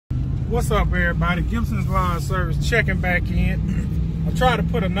What's up, everybody? Gibson's Lawn Service checking back in. I tried to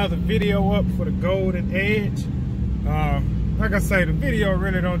put another video up for the Golden Edge. Like I say, the video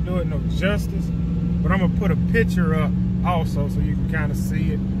really don't do it no justice, but I'm gonna put a picture up also so you can kind of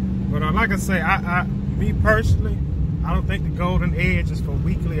see it. But like I say, me personally, I don't think the Golden Edge is for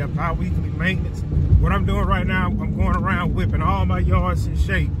weekly or bi-weekly maintenance. What I'm doing right now, I'm going around whipping all my yards in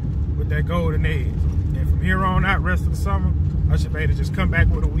shape with that Golden Edge. And from here on out, rest of the summer, I should be able to just come back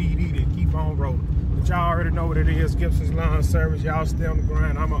with a weed eater and keep on rolling. But y'all already know what it is. Gibson's Lawn Service. Y'all stay on the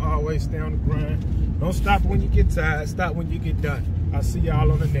grind. I'ma always stay on the grind. Don't stop when you get tired. Stop when you get done. I'll see y'all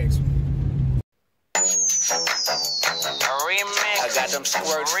on the next one. I got them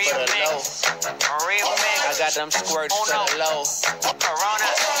squirts for the low. I got them squirts for the low. Corona,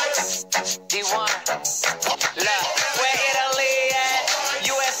 D1. Look, where Italy at?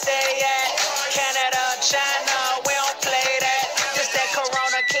 USA at? Canada, China, we don't play that. Just that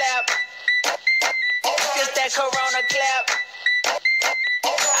Corona clap. Just that Corona clap.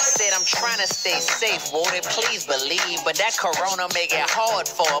 I said I'm trying to stay safe, won't it please believe? But that Corona make it hard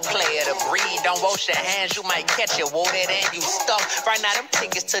for a player to breathe. Don't wash your hands, you might catch it, water and you stuck. Right now them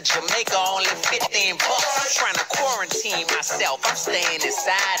tickets to Jamaica only $15. I'm trying to quarantine myself, I'm staying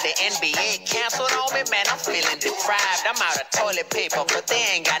inside. The NBA canceled on me, man, I'm feeling deprived. I'm out of toilet paper, but they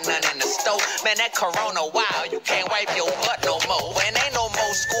ain't got none in the store. Man, that Corona, wow, you can't wipe your butt no more. And ain't no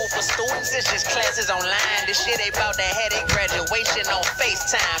more school for students, it's just classes online. This shit ain't about that headache graduation on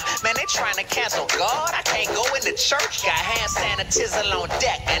FaceTime. Man, they trying to cancel God. I can't go into church. Got hand sanitizer on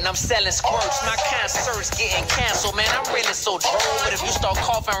deck, and I'm selling squirts. My concert's getting canceled, man. I'm really so droll. But if you start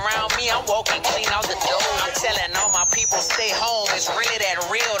coughing around me, I'm walking clean out the door. I'm telling all my people, stay home. It's really that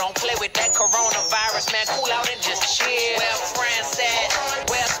real. Don't play with that coronavirus, man. Cool out and just chill. Where France at?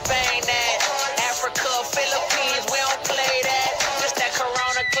 Where Spain at? Africa, Philippines, we don't play that. Just that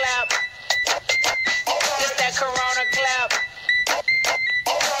Corona clap. Just that Corona clap.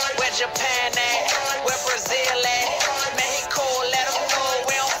 Where Japan at? Where Brazil at? Mexico, let them know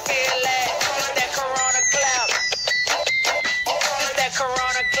we don't feel that. Just that Corona clap. Just that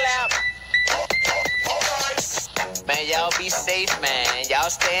Corona clap. Man, y'all be safe, man. Y'all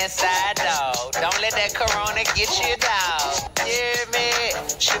stay inside, dog. Don't let that Corona get you, dog. Yeah, man.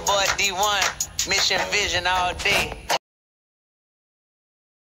 It's your boy D1. Mission Vision all day.